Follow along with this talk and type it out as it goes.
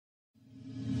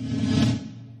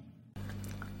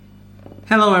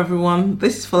Hello everyone,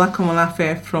 this is Fola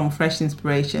Komolafe from Fresh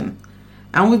Inspiration,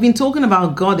 and we've been talking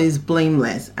about God is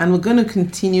blameless, and we're going to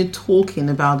continue talking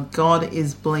about God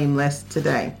is blameless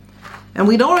today. And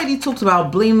we'd already talked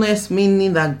about blameless,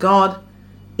 meaning that God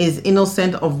is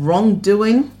innocent of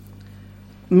wrongdoing,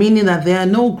 meaning that there are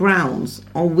no grounds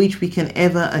on which we can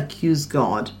ever accuse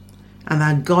God, and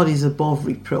that God is above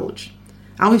reproach.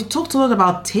 And we've talked a lot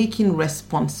about taking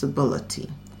responsibility.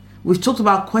 We've talked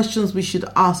about questions we should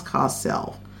ask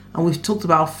ourselves, and we've talked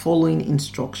about following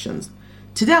instructions.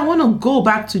 Today I want to go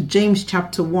back to James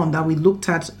chapter 1 that we looked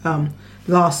at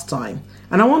last time,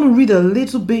 and I want to read a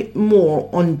little bit more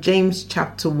on James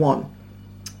chapter 1.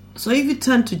 So if you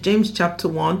turn to James chapter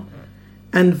 1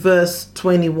 and verse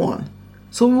 21.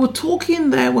 So we were talking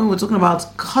there when we were talking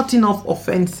about cutting off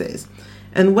offenses,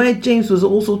 and where James was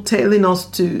also telling us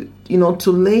to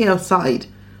lay aside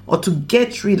or to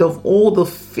get rid of all the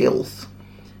filth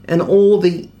and all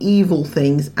the evil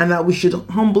things, and that we should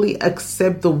humbly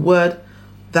accept the word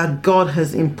that God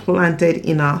has implanted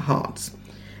in our hearts.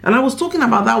 And I was talking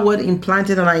about that word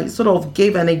implanted, and I sort of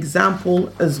gave an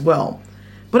example as well.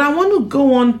 But I want to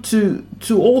go on to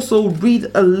also read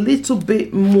a little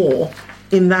bit more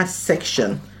in that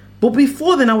section. But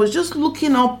before then, I was just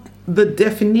looking up the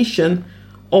definition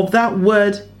of that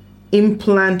word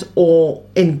implant or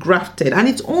engrafted, and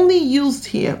it's only used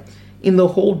here in the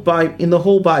whole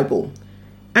Bible.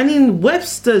 And in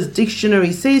Webster's dictionary,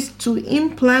 it says to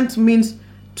implant means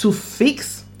to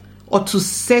fix or to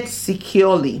set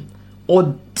securely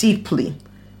or deeply.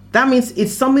 That means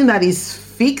it's something that is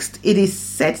fixed, it is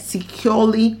set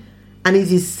securely, and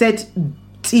it is set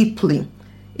deeply.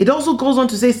 It also goes on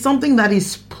to say something that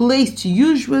is placed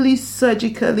usually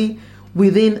surgically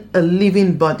within a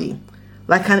living body,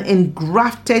 like an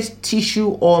engrafted tissue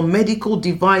or medical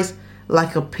device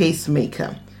like a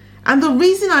pacemaker. And the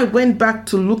reason I went back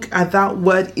to look at that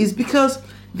word is because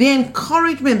the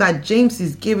encouragement that James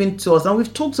is giving to us, and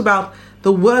we've talked about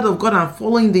the word of God and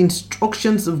following the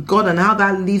instructions of God and how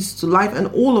that leads to life and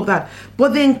all of that.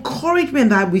 But the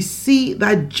encouragement that we see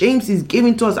that James is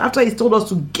giving to us after he's told us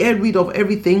to get rid of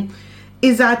everything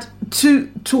is that to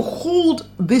hold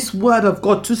this word of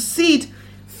God, to see it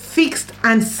fixed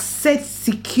and set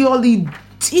securely,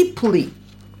 deeply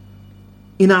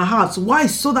in our hearts. Why?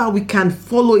 So that we can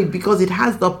follow it, because it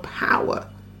has the power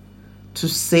to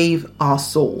save our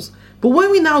souls. But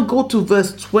when we now go to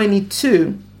verse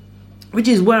 22, which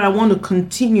is where I want to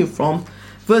continue from,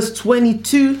 verse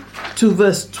 22 to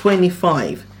verse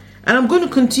 25. And I'm going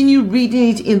to continue reading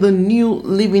it in the New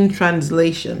Living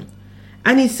Translation.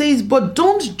 And it says, "But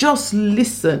don't just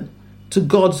listen to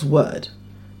God's word.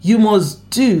 You must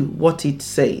do what it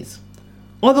says.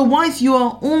 Otherwise, you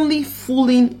are only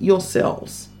fooling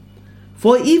yourselves.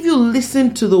 For if you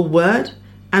listen to the word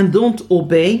and don't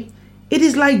obey, it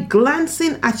is like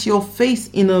glancing at your face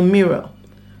in a mirror.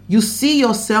 You see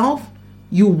yourself,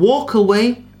 you walk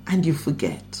away, and you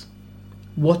forget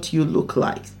what you look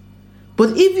like.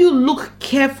 But if you look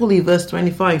carefully," verse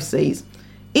 25 says,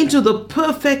 "into the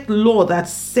perfect law that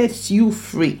sets you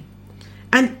free,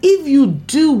 and if you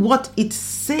do what it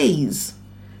says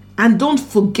and don't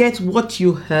forget what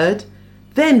you heard,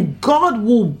 then God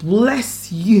will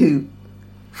bless you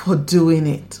for doing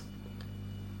it."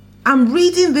 I'm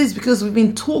reading this because we've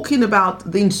been talking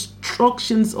about the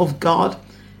instructions of God,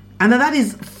 and that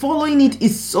is following it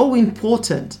is so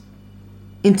important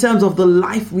in terms of the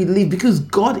life we live, because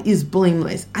God is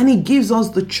blameless and he gives us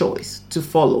the choice to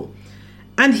follow.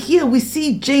 And here we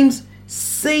see James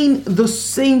saying the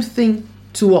same thing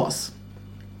to us.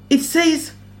 It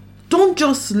says, don't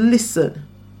just listen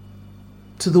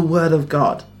to the word of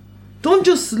God. Don't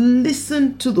just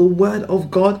listen to the word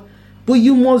of God, but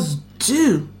you must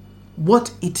do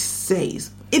what it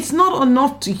says. It's not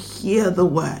enough to hear the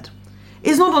word.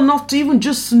 It's not enough to even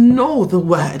just know the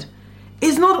word.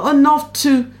 It's not enough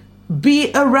to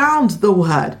be around the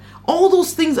word. All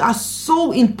those things are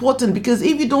so important, because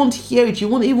if you don't hear it, you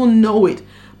won't even know it.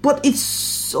 But it's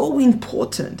so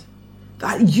important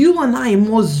that you and I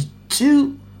must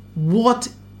do what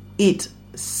it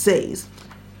says.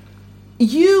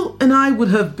 You and I would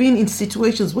have been in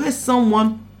situations where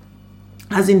someone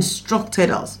has instructed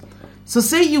us. So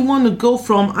say you want to go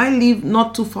I live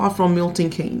not too far from Milton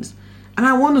Keynes, and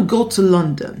I want to go to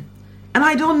London, and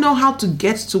I don't know how to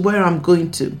get to where I'm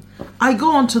going to. I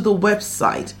go onto the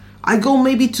website. I go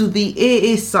maybe to the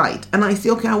AA site, and I say,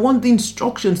 okay, I want the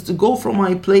instructions to go from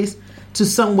my place to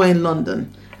somewhere in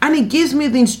London. And it gives me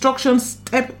the instructions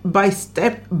step by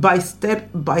step by step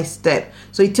by step.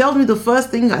 So it tells me the first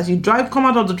thing, as you come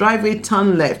out of the driveway,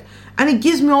 turn left. And it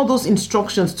gives me all those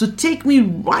instructions to take me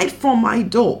right from my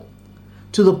door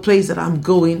to the place that I'm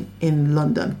going in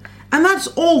London. And that's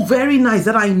all very nice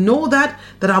that I know that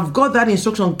I've got that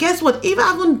instruction. Guess what? If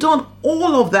I haven't done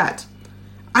all of that,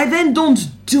 I then don't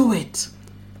do it.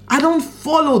 I don't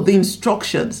follow the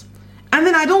instructions. And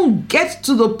then I don't get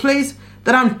to the place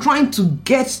that I'm trying to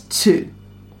get to.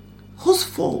 Whose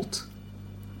fault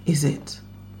is it?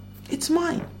 It's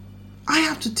mine. I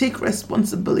have to take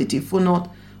responsibility for not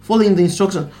following the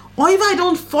instruction. Or if I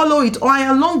don't follow it, or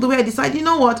along the way I decide, you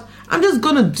know what, I'm just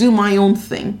going to do my own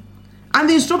thing. And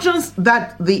the instructions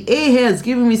that the A here has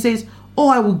given me says, oh,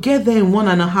 I will get there in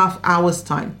 1.5 hours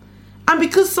time. And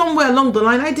because somewhere along the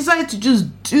line, I decided to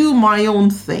just do my own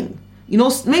thing.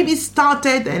 Maybe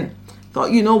started and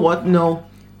thought, you know what, no,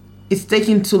 it's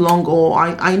taking too long, or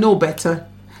I know better.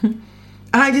 And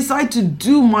I decide to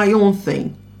do my own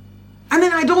thing. And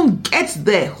then I don't get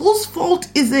there. Whose fault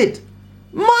is it?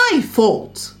 My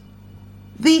fault.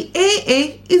 The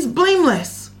AA is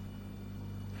blameless.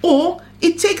 Or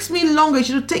it takes me longer. It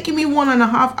should have taken me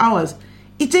 1.5 hours.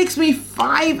 It takes me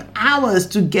 5 hours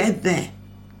to get there.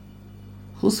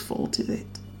 Whose fault is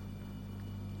it?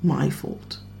 My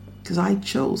fault. Because I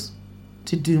chose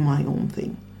to do my own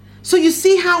thing. So you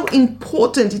see how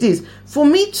important it is for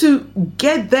me to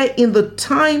get there in the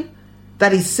time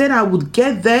that he said I would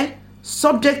get there,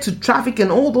 subject to traffic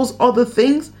and all those other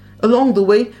things along the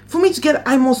way. For me to get,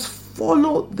 I must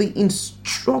follow the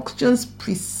instructions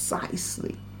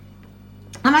precisely.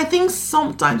 And I think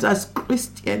sometimes as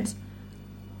Christians,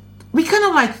 we kind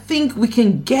of like think we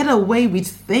can get away with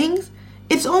things.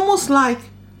 It's almost like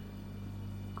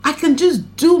I can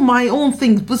just do my own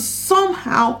things, but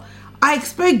somehow I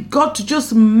expect God to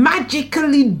just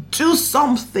magically do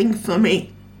something for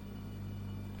me.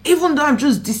 Even though I'm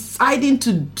just deciding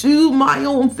to do my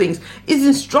own things. His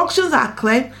instructions are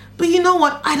clear, but you know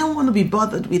what? I don't want to be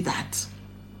bothered with that.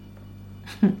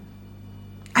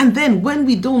 And then when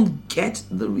we don't get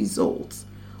the results,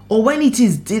 or when it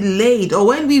is delayed, or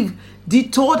when we've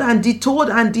detoured, and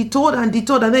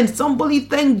then somebody,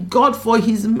 thank God for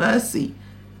his mercy,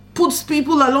 puts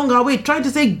people along our way trying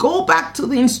to say, go back to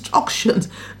the instructions.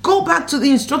 Go back to the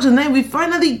instructions. Then we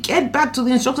finally get back to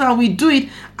the instructions and we do it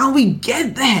and we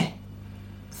get there.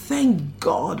 Thank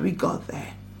God we got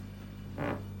there.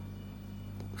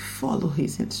 Follow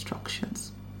his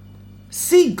instructions.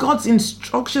 See God's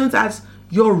instructions as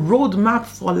your roadmap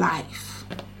for life.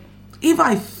 If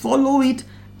I follow it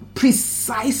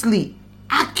precisely,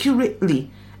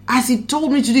 accurately, as he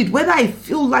told me to do it, whether I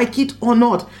feel like it or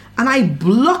not, and I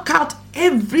block out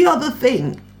every other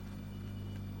thing,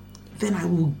 then I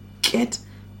will get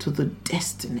to the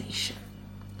destination.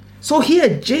 So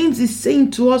here James is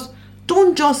saying to us,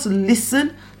 don't just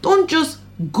listen, don't just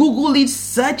Google it,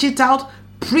 search it out,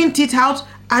 print it out,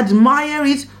 admire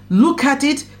it, look at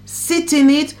it, sit in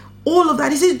it, all of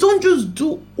that. He says, don't just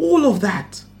do all of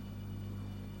that.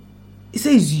 He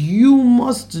says, you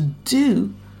must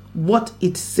do what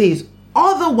it says.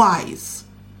 Otherwise,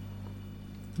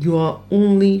 you are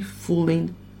only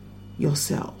fooling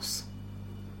yourselves.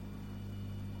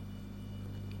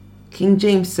 King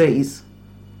James says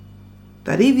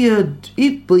that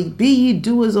if be ye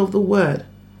doers of the word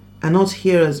and not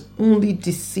hearers, only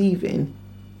deceiving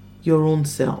your own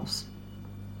selves.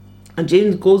 And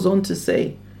James goes on to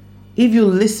say, if you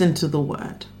listen to the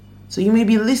word, so you may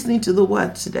be listening to the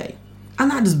word today, and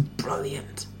that is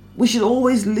brilliant. We should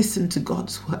always listen to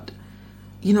God's word.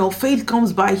 Faith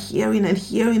comes by hearing and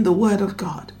hearing the word of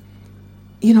God.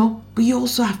 But you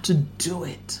also have to do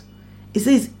it. It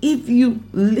says, if you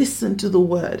listen to the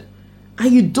word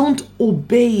and you don't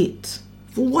obey it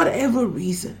for whatever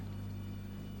reason,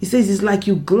 it says it's like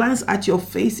you glance at your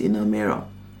face in a mirror.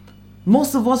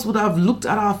 Most of us would have looked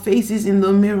at our faces in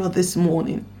the mirror this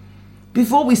morning.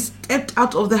 Before we stepped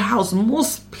out of the house,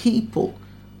 most people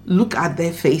look at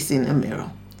their face in a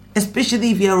mirror.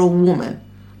 Especially if you're a woman.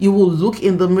 You will look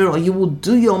in the mirror. You will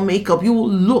do your makeup. You will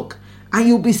look and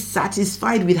you'll be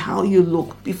satisfied with how you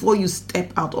look before you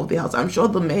step out of the house. I'm sure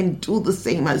the men do the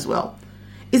same as well.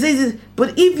 It says,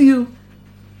 but if you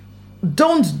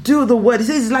don't do the word, it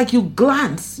says it's like you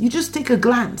glance. You just take a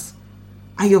glance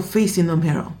at your face in the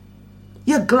mirror.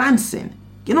 You're glancing.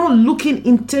 You're not looking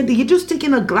intently. You're just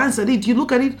taking a glance at it. You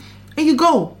look at it and you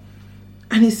go.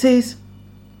 And it says,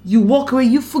 you walk away.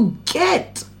 You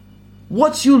forget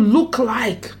what you look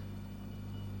like.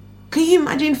 Can you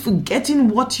imagine forgetting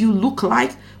what you look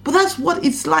like? But that's what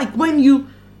it's like when you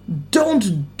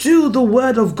don't do the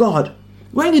word of God.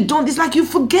 When you don't, it's like you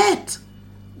forget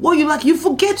what you like. You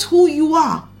forget who you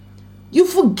are. You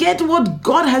forget what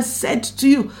God has said to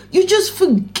you. You just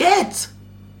forget.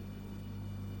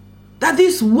 that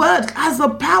this word has the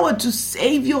power to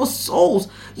save your souls,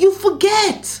 you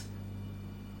forget.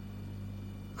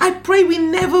 I pray we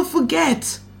never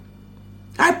forget.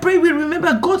 I pray we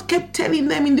remember. God kept telling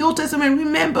them in the Old Testament,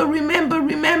 remember, remember,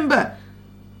 remember.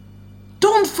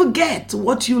 Don't forget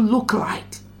what you look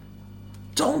like.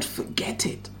 Don't forget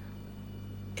it.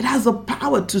 It has the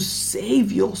power to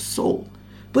save your soul.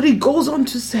 But it goes on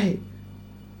to say,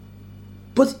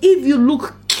 but if you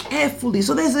look carefully,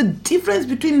 so there's a difference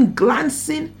between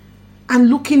glancing and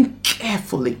looking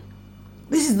carefully.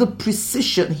 This is the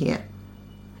precision here.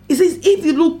 It says, if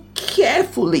you look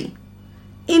carefully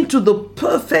into the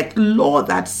perfect law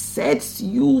that sets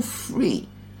you free.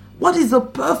 What is the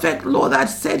perfect law that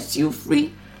sets you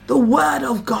free? The word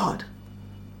of God.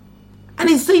 And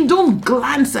he's saying, don't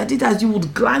glance at it as you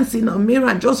would glance in a mirror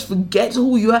and just forget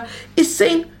who you are. It's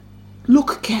saying,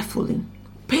 look carefully.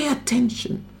 Pay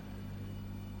attention.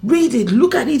 Read it.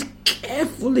 Look at it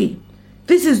carefully.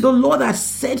 This is the law that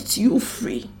sets you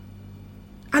free.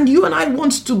 And you and I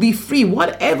want to be free.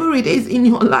 Whatever it is in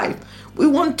your life, we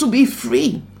want to be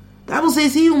free. The Bible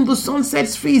says, he whom the Son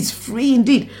sets free is free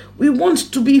indeed. We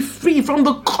want to be free from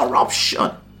the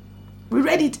corruption. We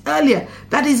read it earlier.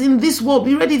 That is in this world.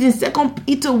 We read it in 2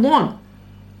 Peter 1.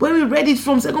 When we read it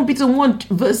from 2 Peter 1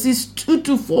 verses 2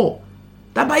 to 4.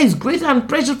 That by his great and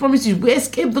precious promises we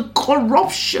escape the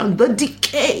corruption, the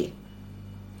decay,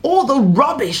 all the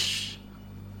rubbish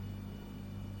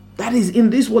that is in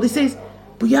this world. It says,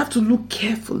 but you have to look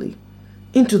carefully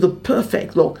into the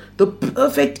perfect law, the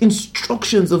perfect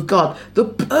instructions of God, the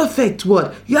perfect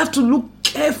word. You have to look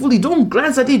carefully. Don't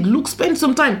glance at it. Spend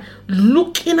some time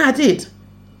looking at it.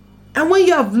 And when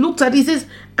you have looked at it, it says,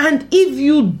 and if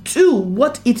you do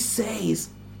what it says,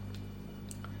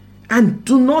 and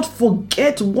do not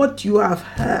forget what you have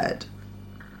heard,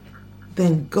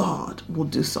 then God will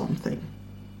do something.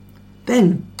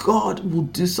 Then God will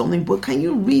do something. But can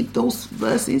you read those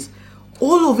verses?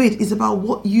 All of it is about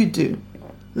what you do.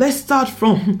 Let's start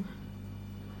from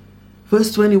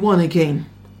verse 21 again.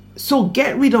 So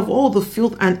get rid of all the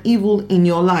filth and evil in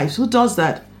your lives. Who does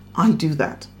that? I do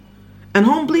that. And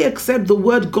humbly accept the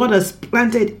word God has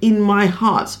planted in my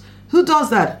heart. Who does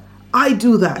that? I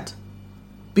do that.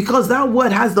 Because that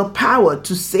word has the power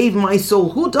to save my soul.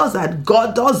 Who does that?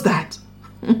 God does that.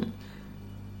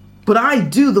 But I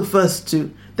do the first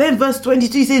two. Then verse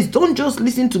 22 says, don't just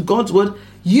listen to God's word.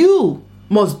 You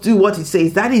must do what it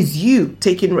says. That is you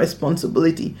taking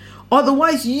responsibility.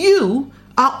 Otherwise, you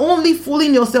are only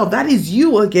fooling yourself. That is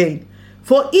you again.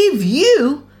 For if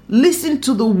you listen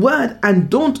to the word and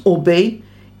don't obey,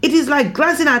 it is like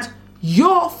glancing at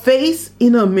your face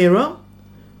in a mirror.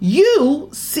 You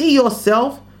see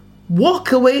yourself,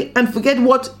 walk away and forget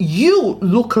what you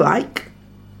look like.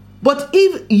 But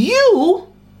if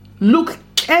you look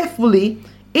carefully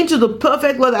into the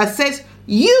perfect law that sets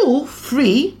you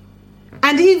free,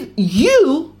 and if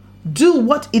you do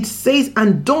what it says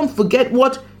and don't forget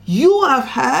what you have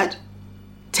heard,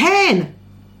 10,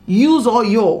 use or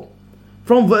your,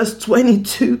 from verse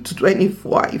 22 to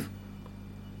 25,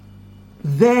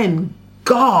 then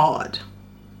God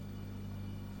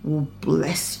will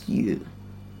bless you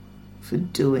for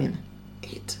doing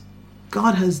it.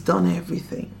 God has done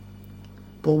everything.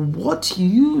 But what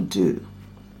you do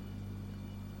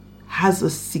has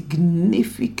a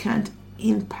significant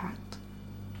impact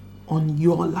on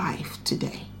your life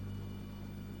today.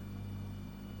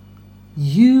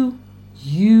 You,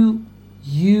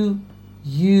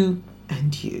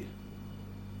 and you.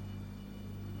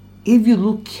 If you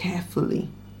look carefully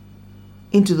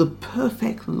into the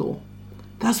perfect law,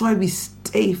 that's why we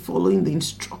stay following the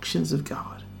instructions of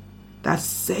God that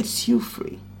sets you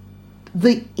free.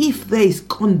 The if there is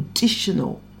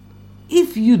conditional.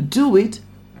 If you do it,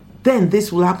 then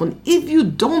this will happen. If you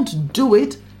don't do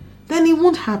it, then it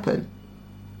won't happen.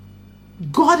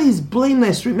 God is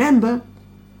blameless. Remember,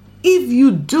 if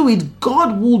you do it,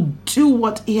 God will do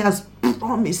what he has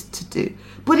promised to do.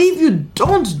 But if you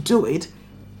don't do it,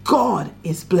 God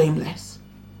is blameless.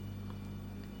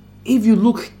 If you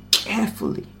look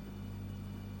carefully,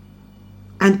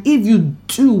 and if you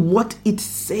do what it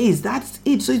says, that's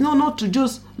it. So it's not to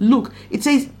just look. It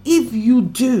says, if you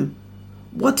do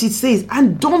what it says,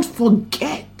 and don't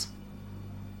forget.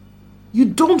 You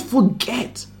don't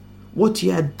forget what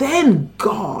you had. Then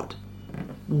God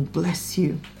will bless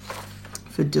you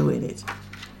for doing it.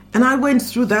 And I went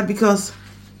through that because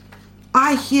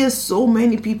I hear so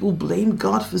many people blame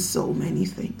God for so many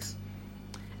things.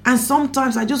 And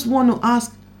sometimes I just want to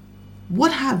ask,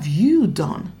 what have you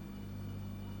done?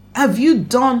 Have you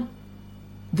done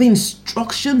the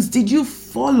instructions? Did you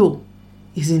follow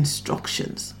his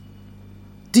instructions?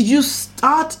 Did you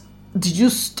start Did you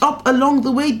stop along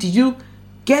the way? Did you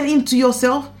get into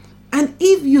yourself? And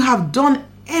if you have done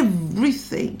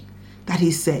everything that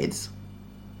he says,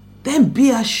 then be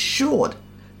assured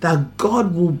that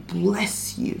God will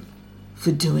bless you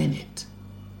for doing it,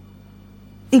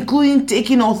 including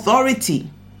taking authority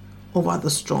over the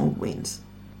strong winds.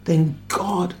 Then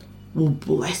God will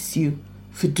bless you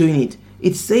for doing it.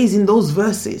 It says in those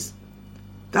verses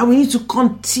that we need to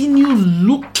continue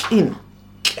looking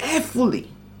carefully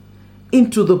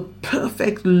into the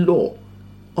perfect law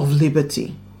of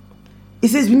liberty. It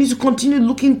says we need to continue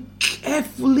looking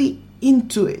carefully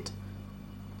into it.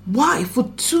 Why? For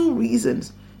 2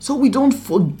 reasons. So we don't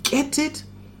forget it.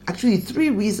 Actually, 3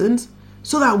 reasons.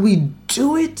 So that we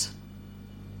do it,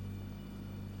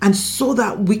 and so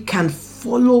that we can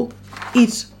follow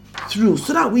it through,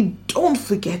 so that we don't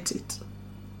forget it,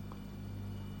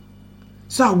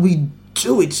 so that we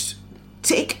do it,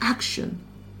 take action,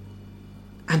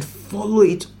 and follow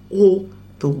it all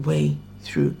the way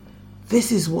through.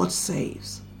 This is what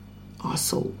saves our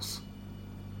souls.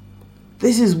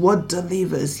 This is what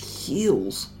delivers,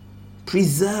 heals,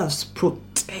 preserves,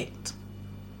 protects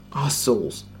our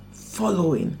souls,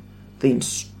 following the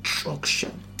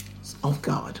instructions of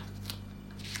God.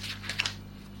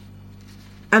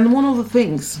 And one of the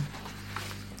things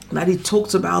that he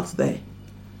talked about there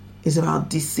is about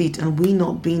deceit and we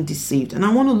not being deceived. And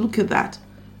I want to look at that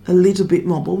a little bit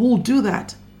more, but we'll do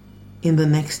that in the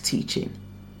next teaching.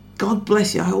 God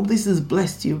bless you. I hope this has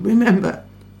blessed you. Remember,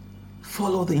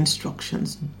 follow the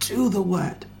instructions. Do the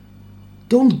word.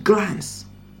 Don't glance.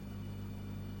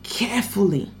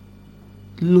 Carefully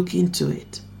look into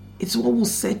it. It's what will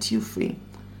set you free.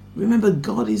 Remember,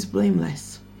 God is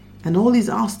blameless, and all he's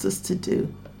asked us to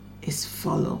do is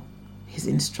follow his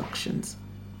instructions.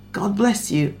 God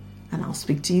bless you, and I'll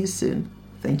speak to you soon.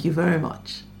 Thank you very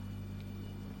much.